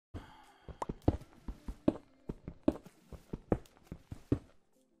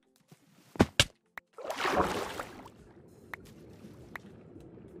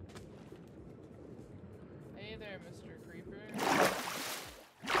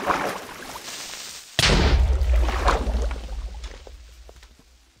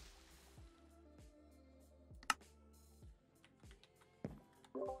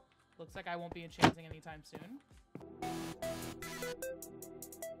looks like I won't be enchanting anytime soon.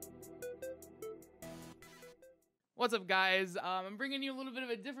 What's up, guys? I'm bringing you a little bit of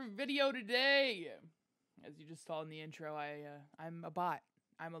a different video today. As you just saw in the intro, I'm a bot.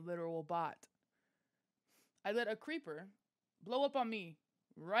 I'm a literal bot. I let a creeper blow up on me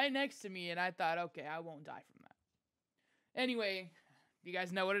right next to me, and I thought, okay, I won't die from that. Anyway, you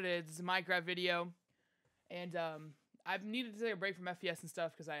guys know what it is. It's a Minecraft video, and I've needed to take a break from FPS and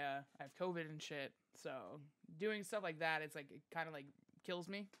stuff because I have COVID and shit. So doing stuff like that, it's like it kind of like kills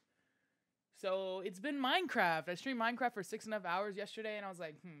me. So it's been Minecraft. I streamed Minecraft for 6.5 hours yesterday, and I was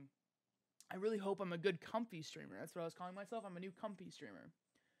like, I really hope I'm a good comfy streamer. That's what I was calling myself. I'm a new comfy streamer.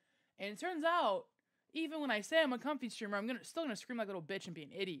 And it turns out, even when I say I'm a comfy streamer, I'm still gonna scream like a little bitch and be an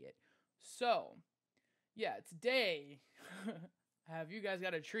idiot. So, yeah, today, have you guys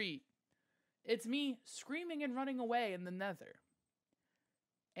got a treat? It's me screaming and running away in the nether.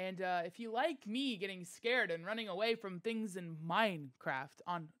 And if you like me getting scared and running away from things in Minecraft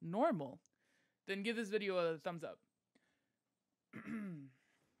on normal, then give this video a thumbs up.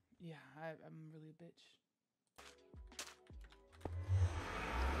 Yeah, I'm really a bitch.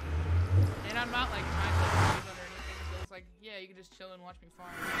 And I'm not like trying to like or anything, so it's like, yeah, you can just chill and watch me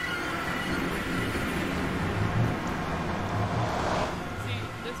farm. See,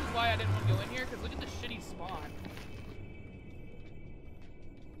 this is why I didn't want to go in here, because look at the shitty spawn.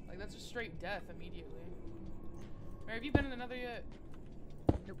 Like, that's just straight death immediately. Mary, have you been in another yet?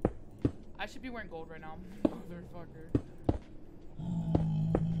 Nope. I should be wearing gold right now. Motherfucker.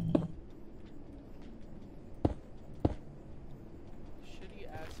 Shitty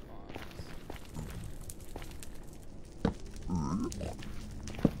ass spawns.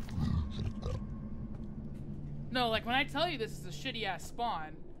 No, like when I tell you this is a shitty ass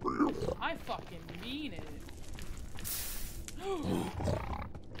spawn, I fucking mean it. No!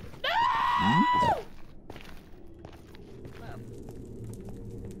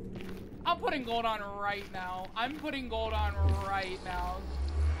 I'm putting gold on right now. I'm putting gold on right now.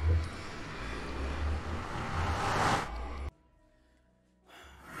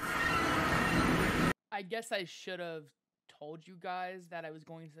 I guess I should have told you guys that I was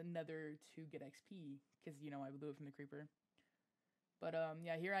going to the nether to get XP. Because, you know, I blew it from the creeper. But,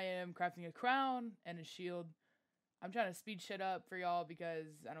 yeah, here I am crafting a crown and a shield. I'm trying to speed shit up for y'all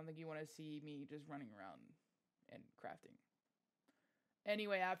because I don't think you want to see me just running around and crafting.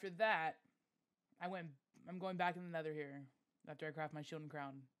 Anyway, after that, I'm going back in the nether here after I craft my shield and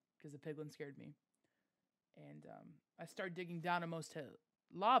crown because the piglin scared me. And I started digging down almost to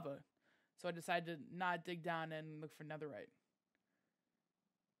lava. So I decided to not dig down and look for netherite.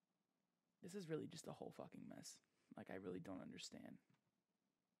 This is really just a whole fucking mess. Like, I really don't understand.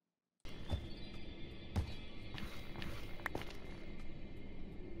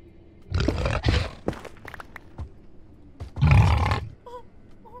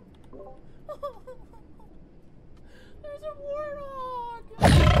 There's a warthog!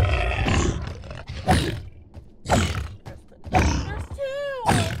 There's two!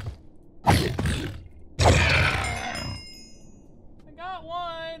 I got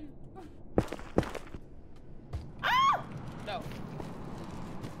one! Ah! No.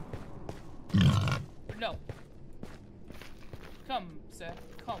 No. Come, sir.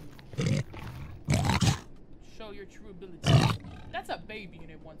 Come. Show your true ability. That's a baby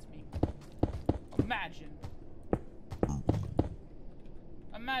and it wants me. Imagine.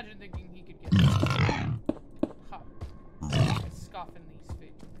 Imagine thinking he could get me. Ha. I scoff in his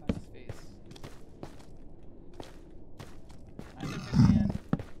face. I miss it, man.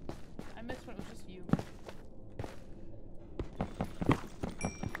 I miss when it was just you.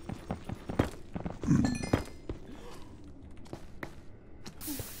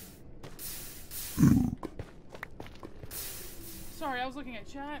 Sorry, I was looking at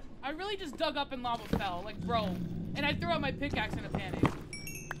chat. I really just dug up and lava fell, like, bro. And I threw out my pickaxe in a panic.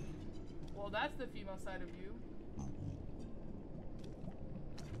 Well, that's the female side of you.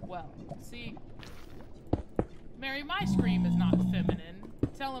 Well, see, Mary, my scream is not feminine.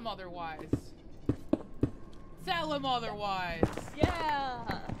 Tell him otherwise. Tell him otherwise.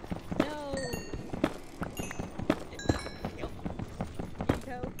 Yeah. No.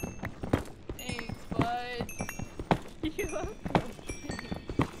 Intro. Thanks, bud. You're welcome.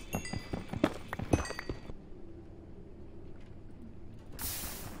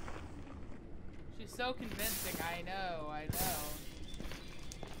 She's so convincing. I know.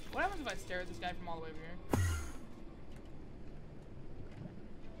 What happens if I stare at this guy from all the way over here?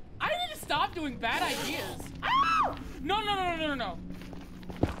 I need to stop doing bad ideas. Ah! No.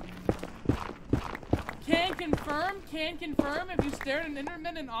 Can confirm if you stare at an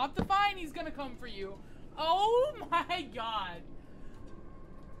intermittent Optifine, he's gonna come for you. Oh my god.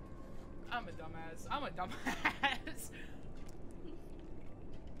 I'm a dumbass. I'm a dumbass.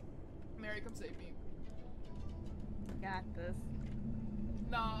 Mary, come save me. Got this.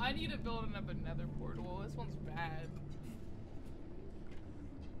 No, I need to build another nether portal. This one's bad.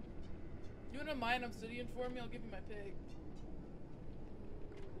 You wanna mine obsidian for me? I'll give you my pig.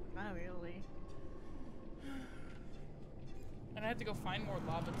 Not really. And I have to go find more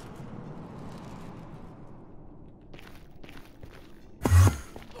lava too.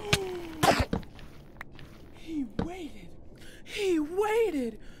 He waited. He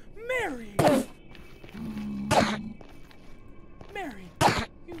waited. Mary. Mary.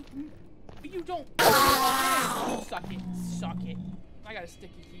 You don't. Suck it. Suck it. I got a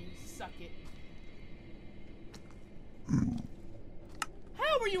sticky key. Suck it.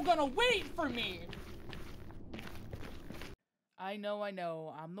 How are you gonna wait for me? I know,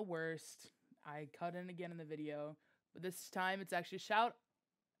 I'm the worst. I cut in again in the video, but this time it's actually shout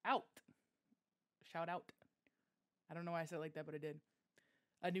out. Shout out. I don't know why I said it like that, but I did.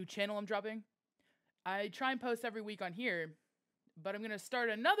 A new channel I'm dropping. I try and post every week on here, but I'm gonna start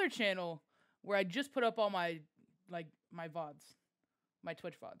another channel where I just put up all my, my VODs, my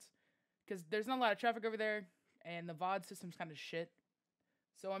Twitch VODs. Because there's not a lot of traffic over there, and the VOD system's kind of shit.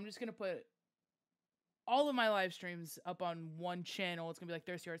 So I'm just gonna put all of my live streams up on one channel. It's gonna be like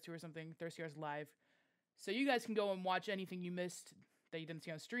Thirstyhearts 2 or something, Thirstyheartslive. So you guys can go and watch anything you missed that you didn't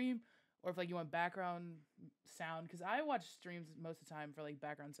see on stream, or if you want background sound, because I watch streams most of the time for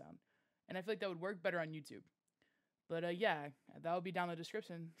background sound, and I feel like that would work better on YouTube. But yeah, that will be down in the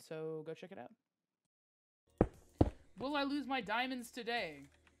description, so go check it out. Will I lose my diamonds today?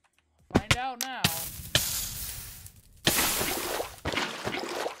 Find out now.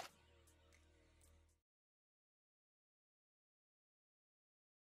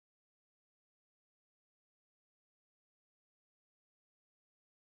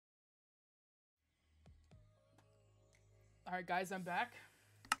 Alright guys, I'm back.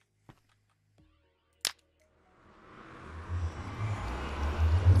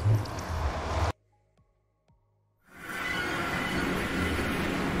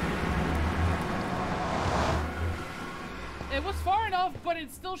 It was far enough, but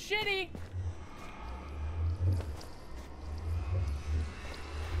it's still shitty.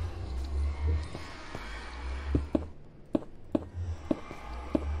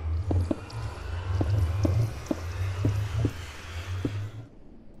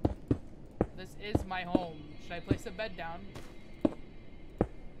 Is my home. Should I place a bed down?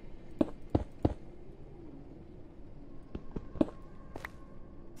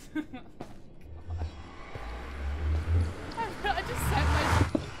 I just set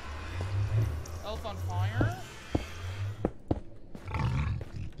myself on fire.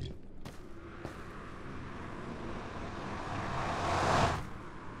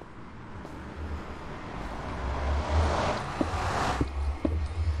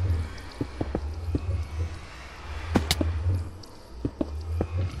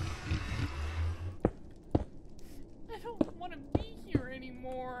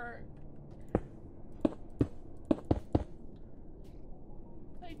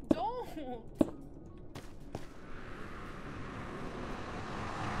 I don't.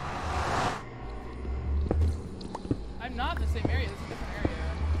 I'm not in the same area. This is a different area.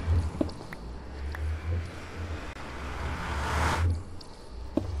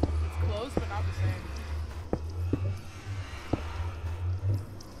 It's close, but not the same.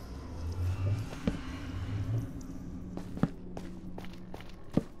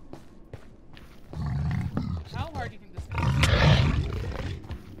 How hard do you think this is?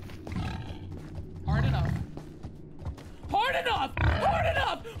 Hard enough. Hard enough! Hard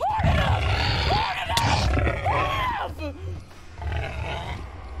enough! Hard enough! Hard enough!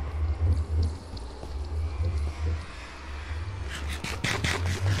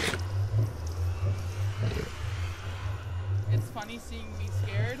 It's funny seeing me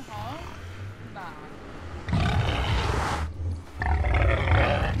scared, huh? Nah.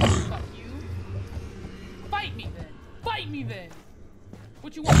 Fuck you. Fight me then. Fight me then.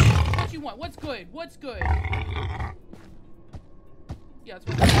 What you want? What you want? What's good? What's good? Yeah, that's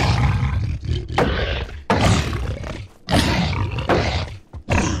what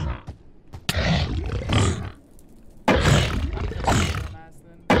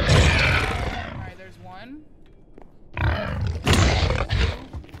Alright, there's one.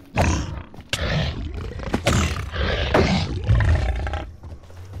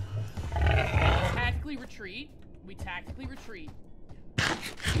 Tactically retreat. We tactically retreat.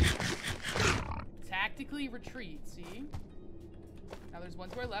 Tactically retreat, see? Now there's one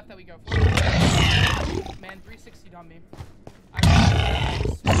to our left that we go for. Man, 360'd on me.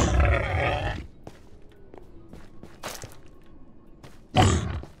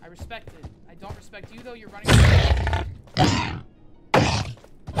 I respect it. I don't respect you though, you're running away.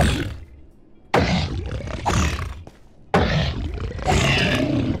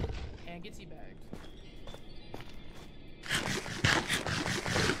 And get teabagged.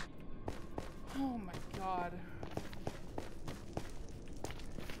 Oh my god.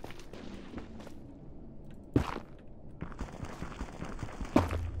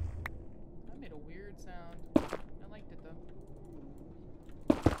 That made a weird sound. I liked it though.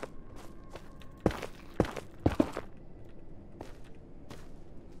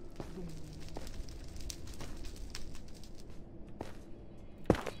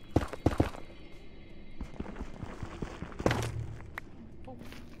 Oh,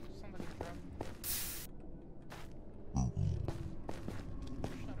 somebody's drum.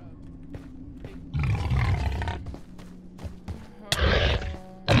 Shut up.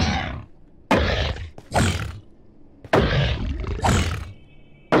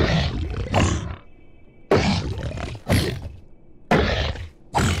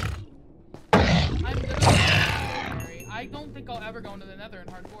 I'm literally sorry. I don't think I'll ever go into the Nether in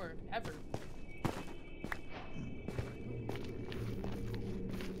hardcore. Ever.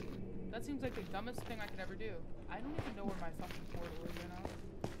 That seems like the dumbest thing I could ever do. I don't even know where my fucking portal is right now.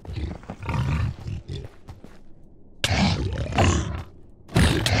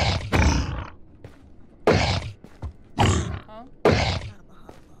 Huh?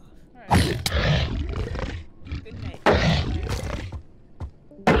 Alright. Good night.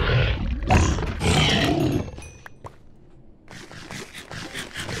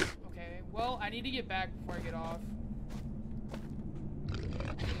 Okay, well, I need to get back before I get off.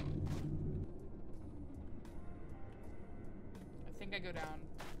 I think I go down.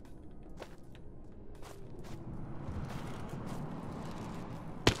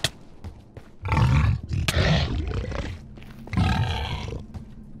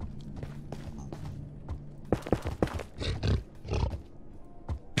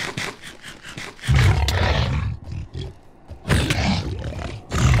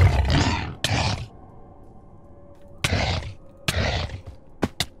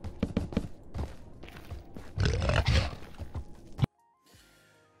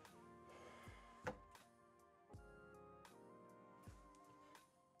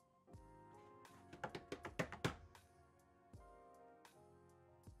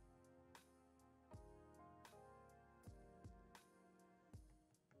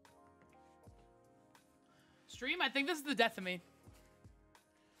 Stream, I think this is the death of me.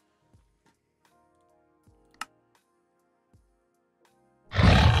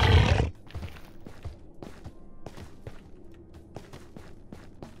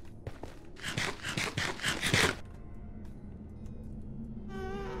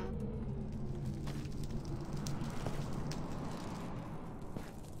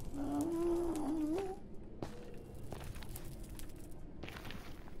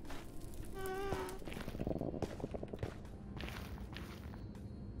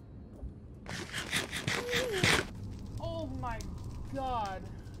 Oh my god.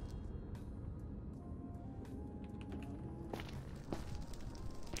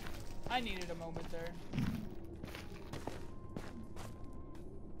 I needed a moment there.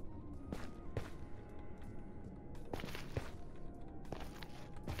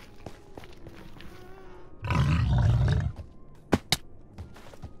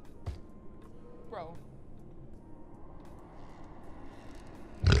 Bro.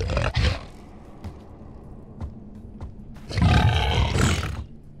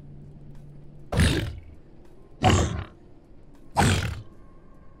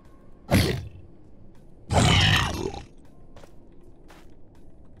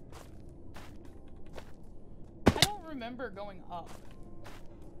 Remember going up.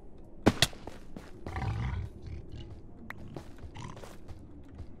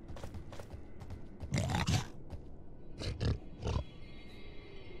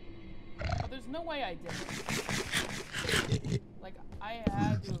 Oh, there's no way I did it. Like, I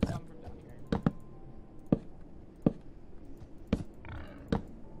had to have come from down here.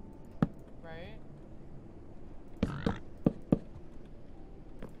 Right?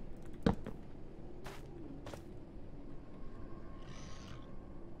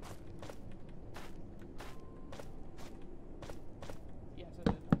 Yes, I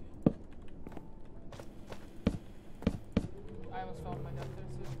did. Okay. I almost fell to my death there,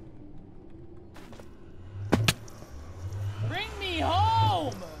 too. Bring me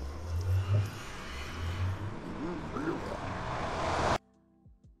home!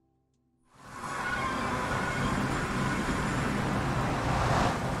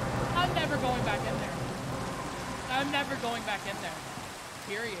 never going back in there. I'm never going back in there.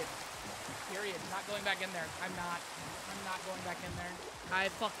 Period. Period. Not going back in there. I'm not going back in there. I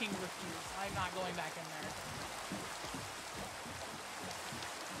fucking refuse. I'm not going back in there.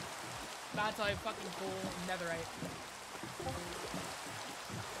 Not until I fucking pull netherite.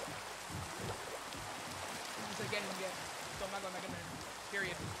 It's like getting get. So I'm not going back in there.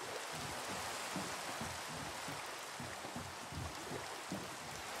 Period.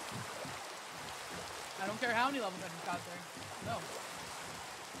 I don't care how many levels I just got there. No.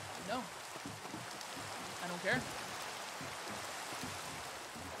 No. I don't care.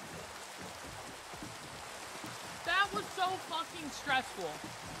 That was so fucking stressful.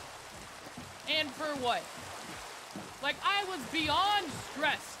 And for what? Like, I was beyond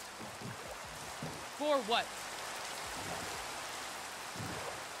stressed. For what?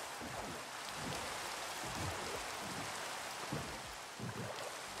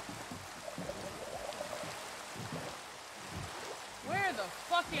 Where the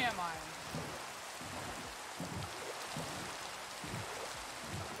fuck am I?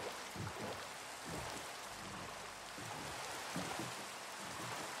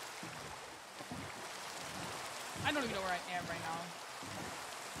 I don't even know where I am right now.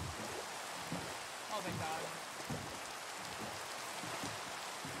 Oh, thank God.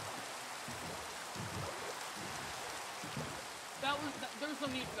 There was no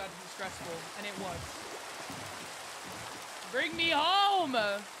need for that to be stressful, and it was. Bring me home!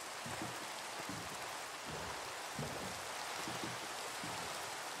 The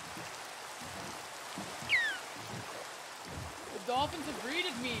dolphins have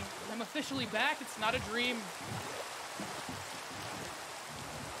greeted me. I'm officially back. It's not a dream.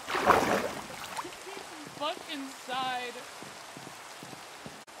 Fuck inside.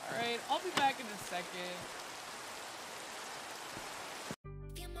 Alright, I'll be back in a second.